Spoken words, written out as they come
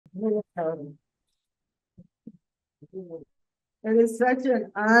It is such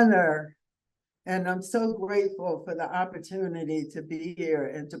an honor, and I'm so grateful for the opportunity to be here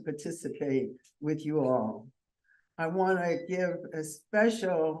and to participate with you all. I want to give a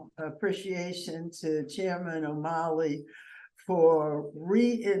special appreciation to Chairman Omali for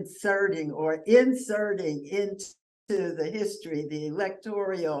reinserting or inserting into the history, the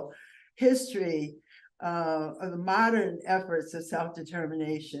electoral history of the modern efforts of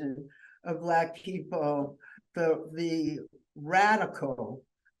self-determination of Black people, the radical,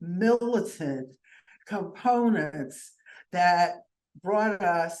 militant components that brought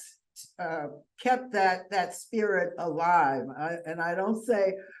us, kept that spirit alive. And I don't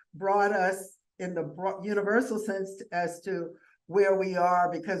say brought us in the universal sense as to where we are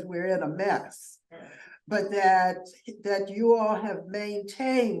because we're in a mess, but that you all have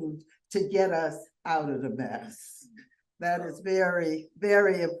maintained to get us out of the mess. That is very,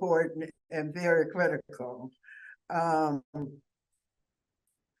 very important and very critical. I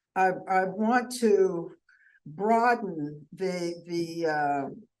want to broaden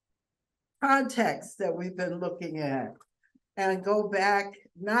the context that we've been looking at and go back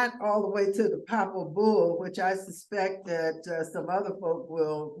not all the way to the Papa Bull, which I suspect that some other folk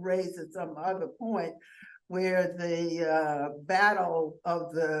will raise at some other point, where the battle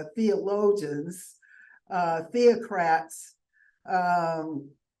of the theologians, theocrats,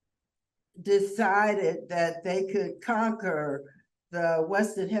 decided that they could conquer the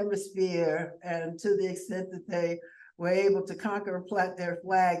Western Hemisphere, and to the extent that they were able to conquer and plant their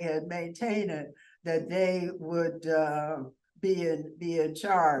flag and maintain it, that they would be in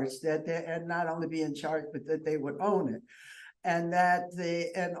charge, and not only be in charge, but that they would own it, and that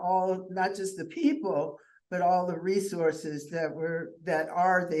all, not just the people, but all the resources that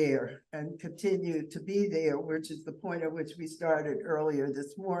are there and continue to be there, which is the point at which we started earlier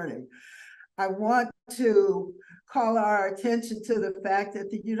this morning. I want to call our attention to the fact that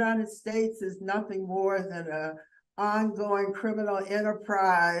the United States is nothing more than an ongoing criminal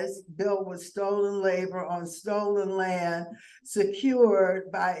enterprise built with stolen labor on stolen land, secured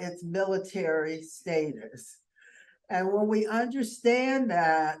by its military status. And when we understand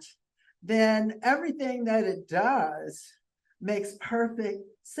that, then everything that it does makes perfect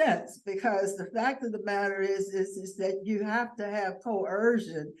sense, because the fact of the matter is that you have to have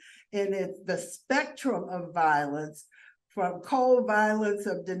coercion in the spectrum of violence, from cold violence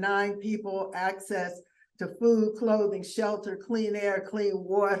of denying people access to food, clothing, shelter, clean air, clean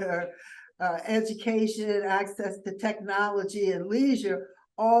water, education, access to technology and leisure,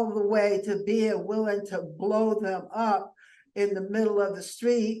 all the way to being willing to blow them up in the middle of the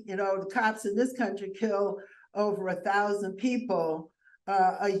street. You know, the cops in this country kill over 1,000 people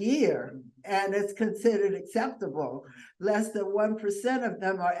a year, and it's considered acceptable. Less than 1% of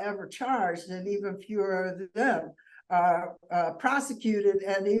them are ever charged, and even fewer of them are prosecuted,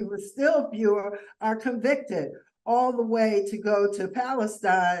 and even still fewer are convicted, all the way to go to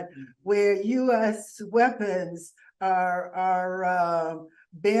Palestine, where US weapons are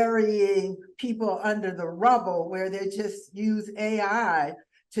burying people under the rubble, where they just use AI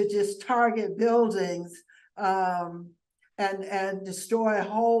to just target buildings and destroy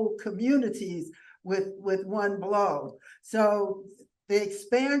whole communities with one blow. So the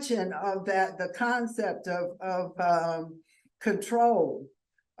expansion of the concept of control,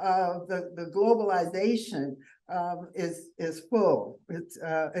 of the globalization is full. It's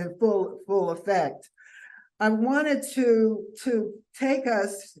in full effect. I wanted to take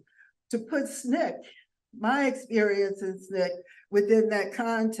us to put SNCC, my experience in SNCC, within that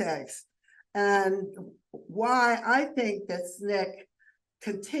context, and why I think that SNCC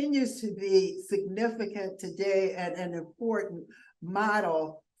continues to be significant today and an important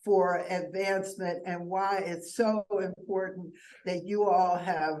model for advancement, and why it's so important that you all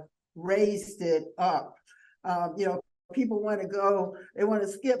have raised it up. You know, people want to go, they want to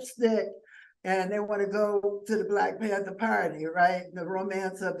skip SNCC, and they want to go to the Black Panther Party, right? The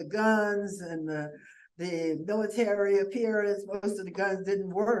romance of the guns and the military appearance. Most of the guns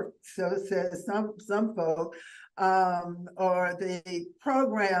didn't work, so says some folk, or the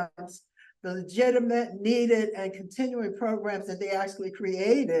programs, the legitimate, needed, and continuing programs that they actually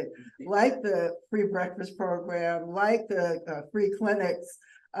created, like the free breakfast program, like the free clinics,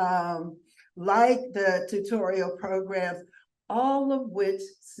 like the tutorial programs, all of which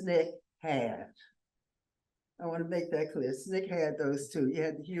SNCC had. I want to make that clear. SNCC had those too. You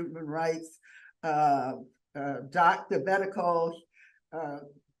had the human rights, doctor, medical,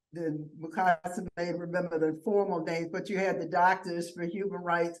 the Mukasa may remember the formal names, but you had the doctors for human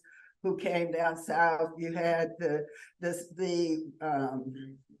rights who came down south. You had the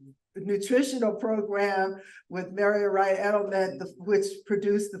nutritional program with Mary Wright Edelman, which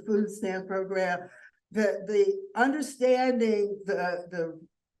produced the food stamp program. The understanding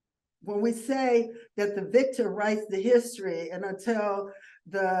when we say that the victor writes the history, and until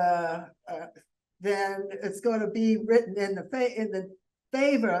then it's going to be written in the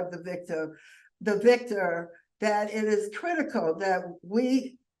favor of the victor, that it is critical that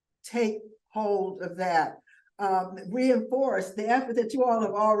we take hold of that. Reinforce the effort that you all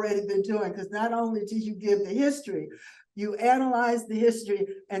have already been doing, because not only do you give the history, you analyze the history,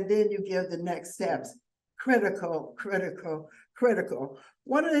 and then you give the next steps. Critical, critical, critical.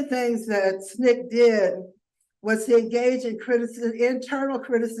 One of the things that SNCC did was to engage in internal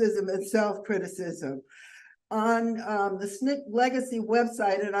criticism and self-criticism. On the SNCC Legacy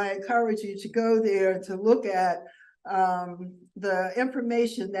website, and I encourage you to go there to look at the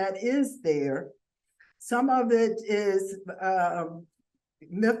information that is there. Some of it is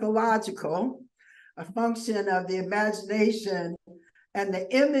mythological, a function of the imagination and the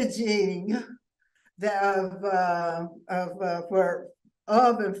imaging of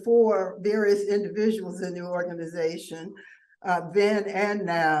and for various individuals in the organization, then and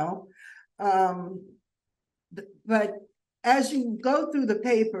now. But as you go through the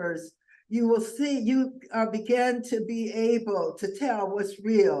papers, you will see, you begin to be able to tell what's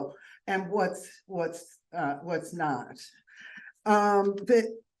real and what's not.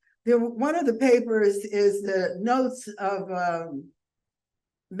 One of the papers is the notes of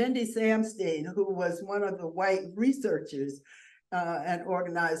Mindy Samstein, who was one of the white researchers and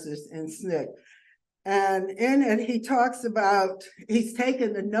organizers in SNCC. And in it, he talks about, he's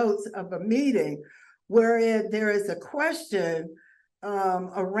taken the notes of a meeting where there is a question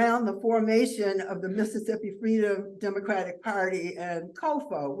around the formation of the Mississippi Freedom Democratic Party and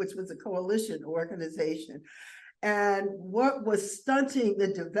COFO, which was a coalition organization, and what was stunting the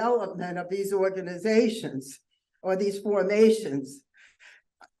development of these organizations or these formations,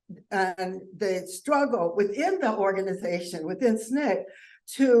 and the struggle within the organization, within SNCC,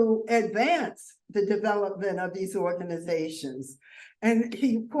 to advance the development of these organizations. And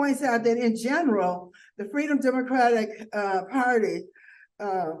he points out that in general, the Freedom Democratic Party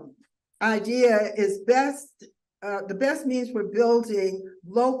idea is the best means for building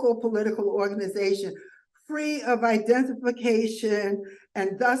local political organization free of identification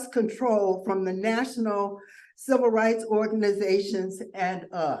and thus control from the national civil rights organizations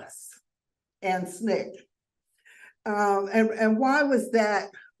and us and SNCC. And why was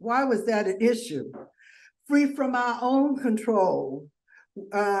that an issue? Free from our own control,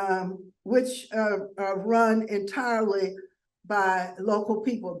 which run entirely by local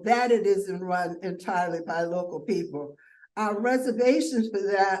people, that it isn't run entirely by local people. Our reservations for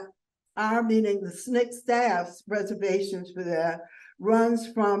that, our meaning the SNCC staff's reservations for that, runs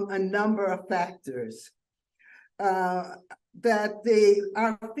from a number of factors. Our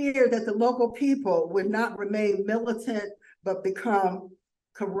fear that the local people would not remain militant, but become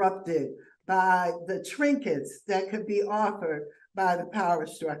corrupted by the trinkets that could be offered by the power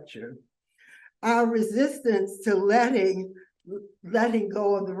structure. Our resistance to letting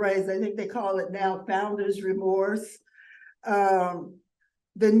go of the reins, I think they call it now founder's remorse, the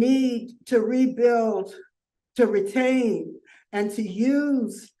need to rebuild, to retain, and to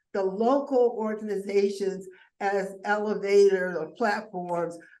use the local organizations as elevators or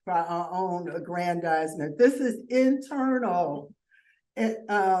platforms for our own aggrandizement. This is internal.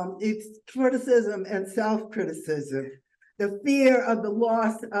 It's criticism and self-criticism, the fear of the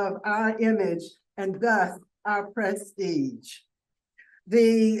loss of our image and thus our prestige.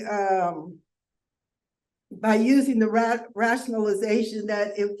 By using the rationalization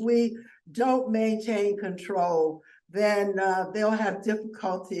that if we don't maintain control, then they'll have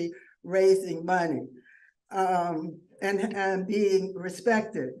difficulty raising money and being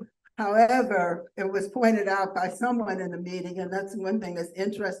respected. However, it was pointed out by someone in the meeting, and that's one thing that's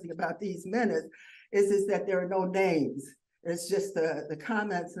interesting about these minutes, is that there are no names. It's just the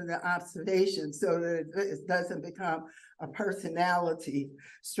comments and the observations, so that it doesn't become a personality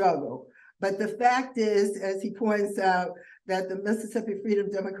struggle. But the fact is, as he points out, that the Mississippi Freedom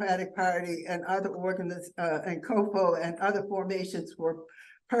Democratic Party and other and COFO and other formations were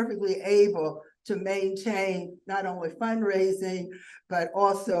perfectly able to maintain not only fundraising, but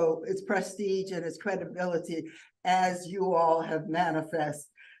also its prestige and its credibility, as you all have manifest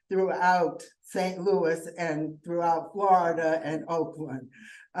throughout St. Louis and throughout Florida and Oakland.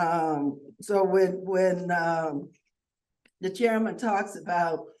 So when the chairman talks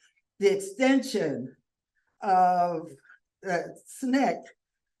about the extension of SNCC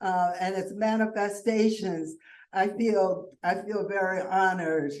and its manifestations, I feel very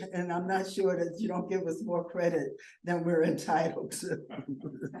honored, and I'm not sure that you don't give us more credit than we're entitled to.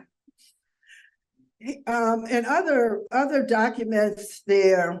 And other documents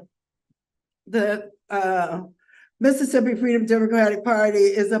there, the Mississippi Freedom Democratic Party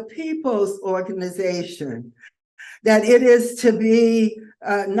is a people's organization, that it is to be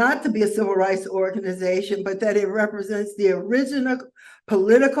not to be a civil rights organization, but that it represents the original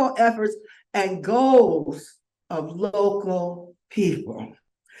political efforts and goals of local people.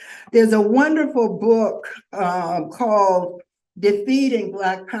 There's a wonderful book called Defeating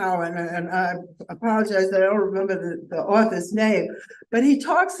Black Power, and I apologize that I don't remember the author's name, but he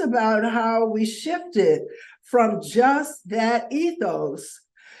talks about how we shifted from just that ethos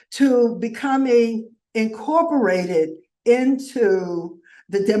to becoming incorporated into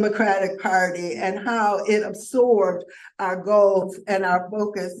the Democratic Party, and how it absorbed our goals and our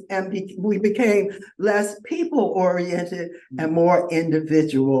focus, and we became less people-oriented and more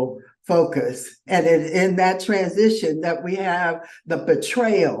individual focused. And in that transition that we have the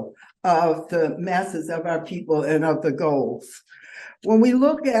betrayal of the masses of our people and of the goals. When we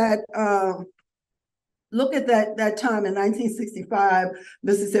look at that time in 1965,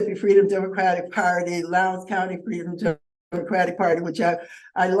 Mississippi Freedom Democratic Party, Lowndes County Freedom Democratic Party, which I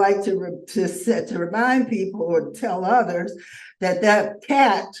like to remind people or tell others that that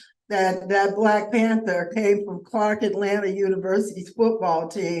Black Panther came from Clark Atlanta University's football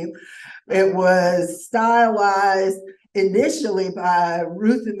team. It was stylized initially by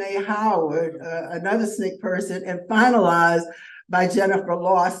Ruth Mae Howard, another SNCC person, and finalized by Jennifer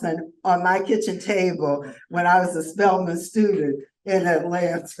Lawson on my kitchen table when I was a Spelman student in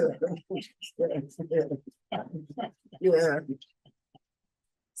Atlanta. Yeah.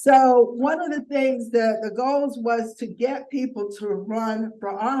 So one of the things that the goals was to get people to run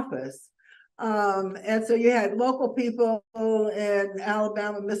for office. And so you had local people in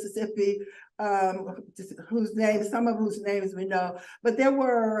Alabama, Mississippi, some of whose names we know, but there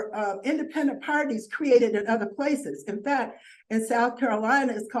were independent parties created in other places. In fact, in South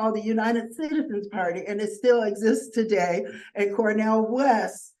Carolina, it's called the United Citizens Party, and it still exists today. And Cornel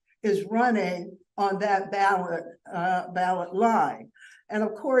West is running on that ballot line. And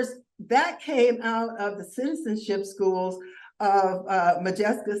of course, that came out of the citizenship schools of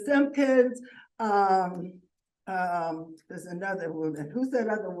Majeska Simpkins. There's another woman. Who's that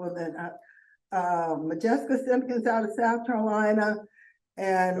other woman? Majeska Simpkins out of South Carolina.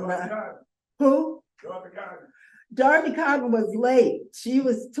 And who? Dorothy Cotton was late. She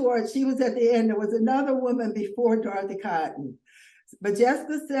was at the end. There was another woman before Dorothy Cotton.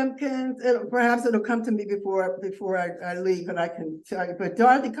 Majeska Simpkins, perhaps it'll come to me before I leave, and I can tell you, but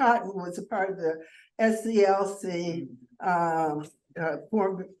Dorothy Cotton was a part of the SCLC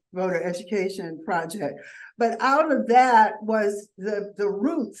Form Voter Education Project. But out of that was the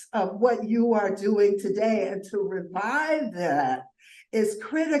roots of what you are doing today, and to revive that is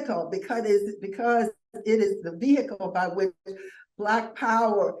critical because it is the vehicle by which Black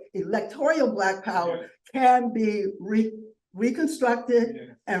power, electoral Black power, can be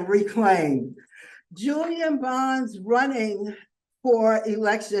reconstructed and reclaimed. Julian Bond's running for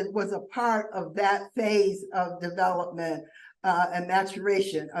election was a part of that phase of development and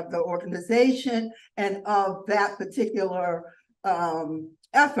maturation of the organization and of that particular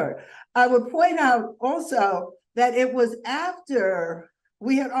effort. I would point out also that it was after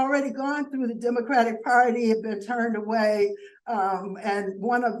we had already gone through the Democratic Party, had been turned away, and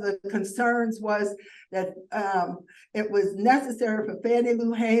one of the concerns was that it was necessary for Fannie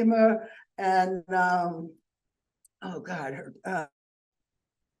Lou Hamer and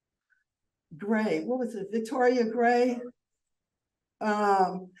Gray, what was it, Victoria Gray,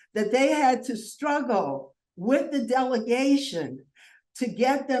 that they had to struggle with the delegation to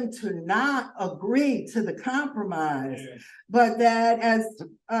get them to not agree to the compromise, but that as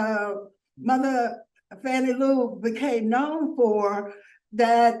Mother Fannie Lou became known for,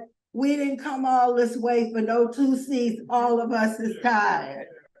 that we didn't come all this way for no 2 seats, all of us is tired,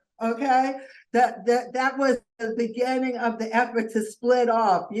 okay? That was the beginning of the effort to split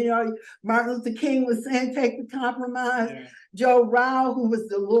off. You know, Martin Luther King was saying, take the compromise. Yeah. Joe Rao, who was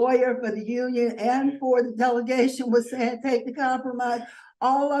the lawyer for the union and for the delegation, was saying, take the compromise.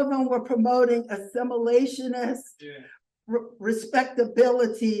 All of them were promoting assimilationist,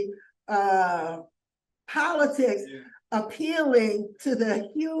 respectability, politics, appealing to the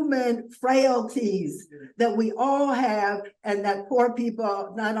human frailties that we all have, and that poor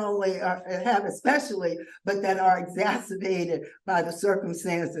people not only have especially, but that are exacerbated by the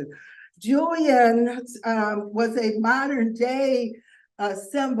circumstances. Julian was a modern day a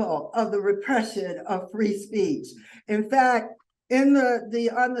symbol of the repression of free speech. In fact, in on the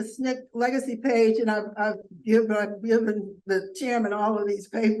SNCC legacy page, and I've given the chairman all of these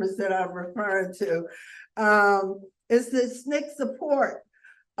papers that I'm referring to, is the SNCC support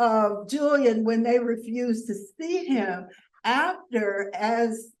of Julian when they refused to seat him after,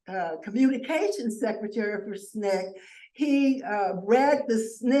 as communications secretary for SNCC, he read the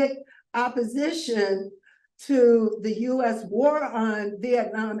SNCC opposition to the US war on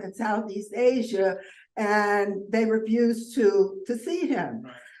Vietnam and Southeast Asia, and they refused to seat him.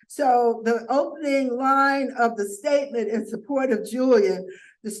 Right. So the opening line of the statement in support of Julian,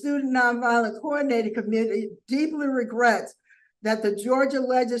 the Student Nonviolent Coordinating Committee deeply regrets that the Georgia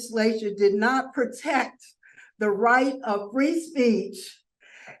legislature did not protect the right of free speech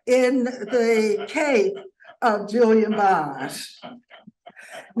in the case of Julian Bond.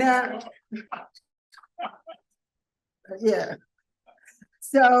 Now, yeah.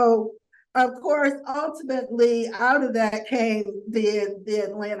 So, of course, ultimately, out of that came the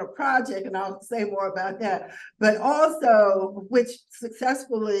Atlanta Project, and I'll say more about that, but also, which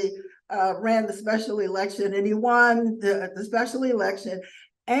successfully ran the special election, and he won the special election.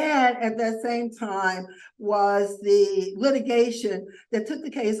 And at that same time was the litigation that took the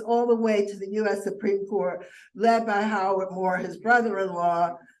case all the way to the US Supreme Court, led by Howard Moore, his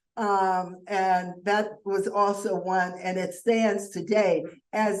brother-in-law. And that was also one, and it stands today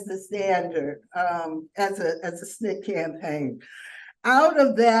as the standard, as a SNCC campaign. Out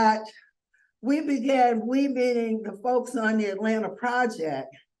of that, we meaning the folks on the Atlanta Project,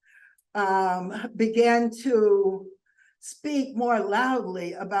 began to speak more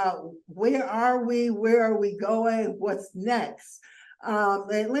loudly about where are we going, what's next.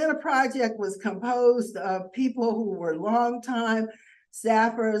 The Atlanta Project was composed of people who were longtime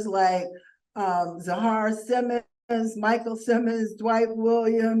staffers like Zahar Simmons, Michael Simmons, Dwight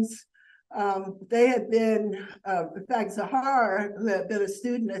Williams. They had been, in fact, Zahar, who had been a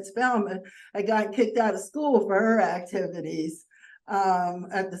student at Spelman, had gotten kicked out of school for her activities.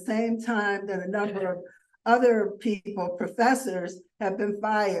 At the same time that a number of other people, professors, have been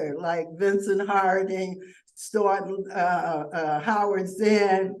fired, like Vincent Harding, Staunton, Howard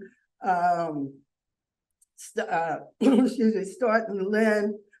Zinn, Staunton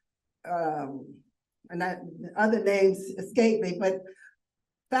Lynn, and other names escape me, but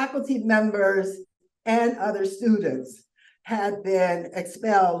faculty members and other students had been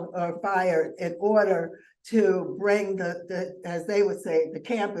expelled or fired in order to bring the as they would say, the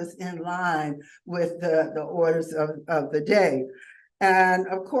campus in line with the orders of the day. And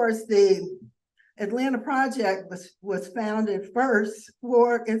of course, the Atlanta Project was founded first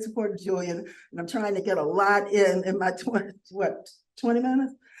in support of Julian, and I'm trying to get a lot in my 20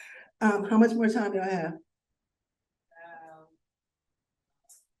 minutes? How much more time do I have?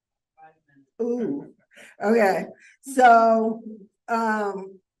 5 minutes. Ooh, okay. So,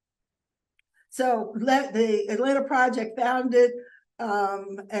 the Atlanta Project founded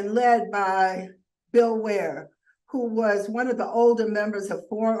and led by Bill Ware, who was one of the older members of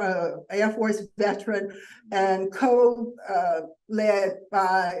Air Force veteran and co-led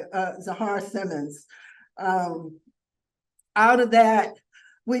by Zahar Simmons. Out of that,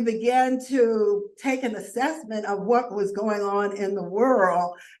 we began to take an assessment of what was going on in the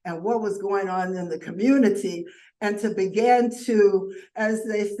world and what was going on in the community, and to begin to, as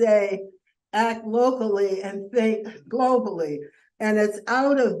they say, act locally and think globally. And it's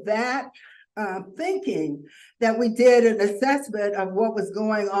out of that thinking that we did an assessment of what was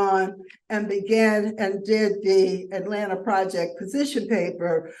going on and began and did the Atlanta Project position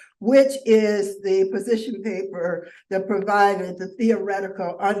paper, which is the position paper that provided the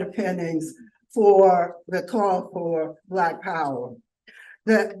theoretical underpinnings for the call for Black Power.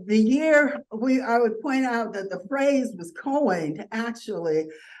 The year, I would point out that the phrase was coined actually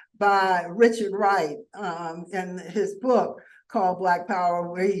by Richard Wright in his book called Black Power,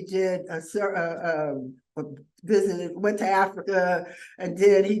 where he did went to Africa and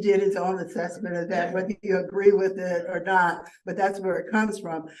he did his own assessment of that, whether you agree with it or not, but that's where it comes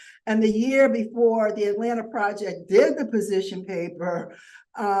from. And the year before the Atlanta Project did the position paper,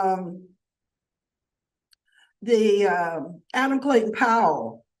 Adam Clayton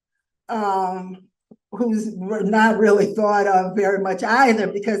Powell, who's not really thought of very much either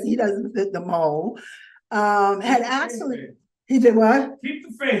because he doesn't fit the mold, had actually, he did what? Keep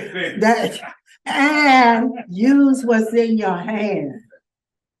the faith, baby. And use what's in your hand.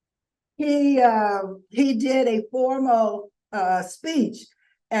 He did a formal speech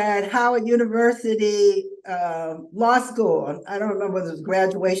at Howard University Law School. I don't remember whether it was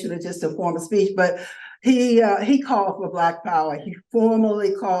graduation or just a formal speech, but he called for Black Power. He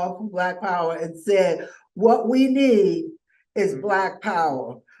formally called for Black Power and said, what we need is Black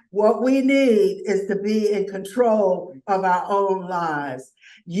Power. What we need is to be in control of our own lives.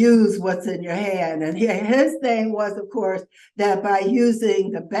 Use what's in your hand. And his thing was, of course, that by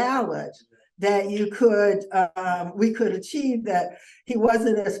using the ballot, that you could, we could achieve that. He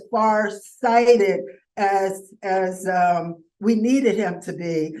wasn't as far-sighted as we needed him to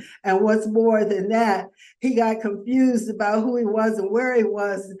be. And what's more than that, he got confused about who he was and where he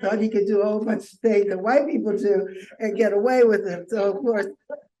was, and thought he could do a whole bunch of things that white people do and get away with it. So of course,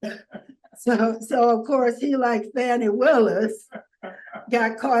 of course, he, like Fannie Willis,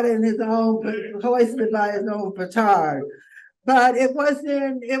 got caught in his own, hoisted by his own petard. But it was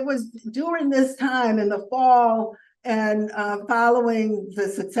during this time in the fall and following the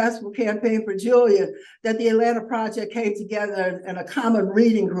successful campaign for Julia that the Atlanta Project came together in a common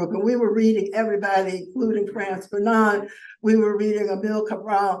reading group. And we were reading everybody, including France Fanon. We were reading Emil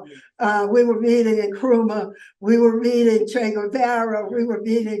Cabral. We were reading Nkrumah. We were reading Che Guevara. We were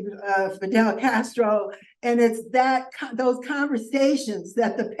reading Fidel Castro. And it's those conversations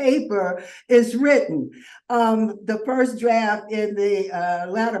that the paper is written. The first draft in the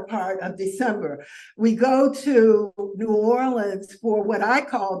latter part of December. We go to New Orleans for what I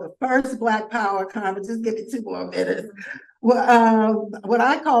call the first Black Power Conference. Just give me 2 more minutes. What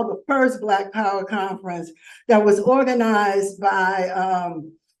I call the first Black Power Conference that was organized by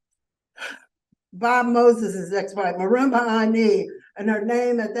Bob Moses' ex-wife, Marimba Ani, and her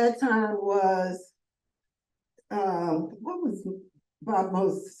name at that time was, what was Bob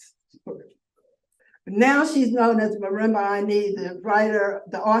Moses? Now she's known as Marimba Ani, the writer,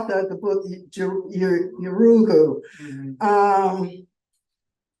 the author of the book Uhuru.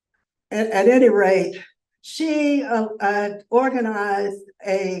 At any rate, she organized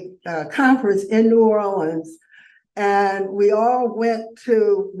a conference in New Orleans, and we all went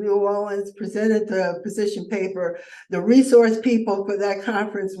to New Orleans, presented the position paper. The resource people for that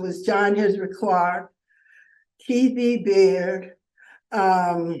conference was John Henry Clark, Keith E. Beard,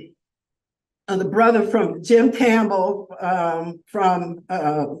 the brother from Jim Campbell from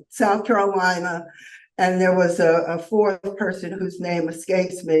South Carolina, and there was a 4th person whose name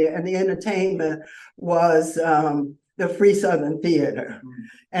escapes me, and the entertainment was the Free Southern Theater.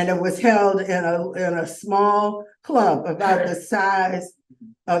 And it was held in a small club about the size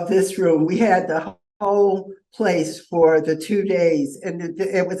of this room. We had the whole place for the 2 days, and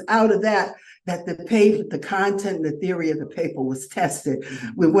it was out of that the content and the theory of the paper was tested.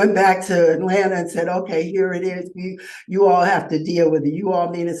 We went back to Atlanta and said, okay, here it is. You all have to deal with it. You all,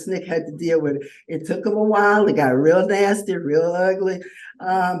 me and SNCC, had to deal with it. It took them a while. It got real nasty, real ugly.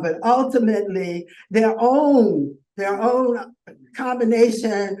 But ultimately, their own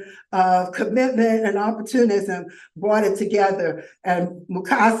combination of commitment and opportunism brought it together. And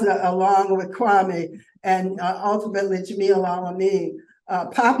Mukasa, along with Kwame, and ultimately Jamil Al-Amin,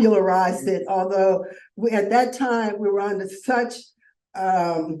 popularized it, although at that time we were under such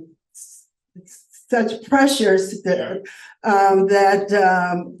pressures that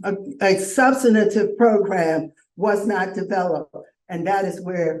a substantive program was not developed. And that is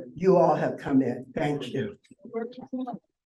where you all have come in. Thank you.